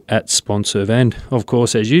handle @sponserve. And of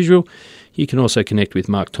course, as usual, you can also connect with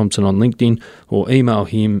Mark Thompson on LinkedIn or email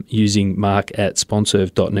him using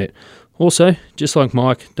mark@sponserve.net. Also, just like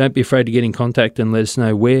Mike, don't be afraid to get in contact and let us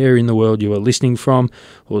know where in the world you are listening from,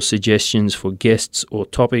 or suggestions for guests or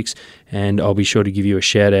topics, and I'll be sure to give you a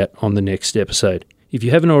shout out on the next episode. If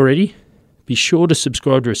you haven't already, be sure to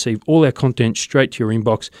subscribe to receive all our content straight to your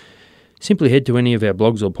inbox. Simply head to any of our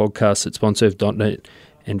blogs or podcasts at sponserve.net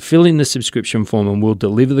and fill in the subscription form, and we'll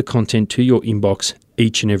deliver the content to your inbox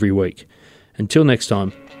each and every week. Until next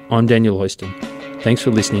time, I'm Daniel Oyston. Thanks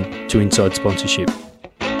for listening to Inside Sponsorship.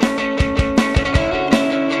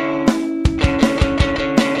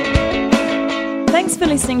 Thanks for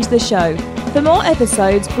listening to the show. For more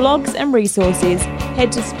episodes, blogs and resources,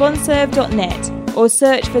 head to sponserve.net or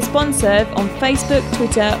search for Sponserve on Facebook,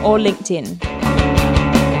 Twitter or LinkedIn.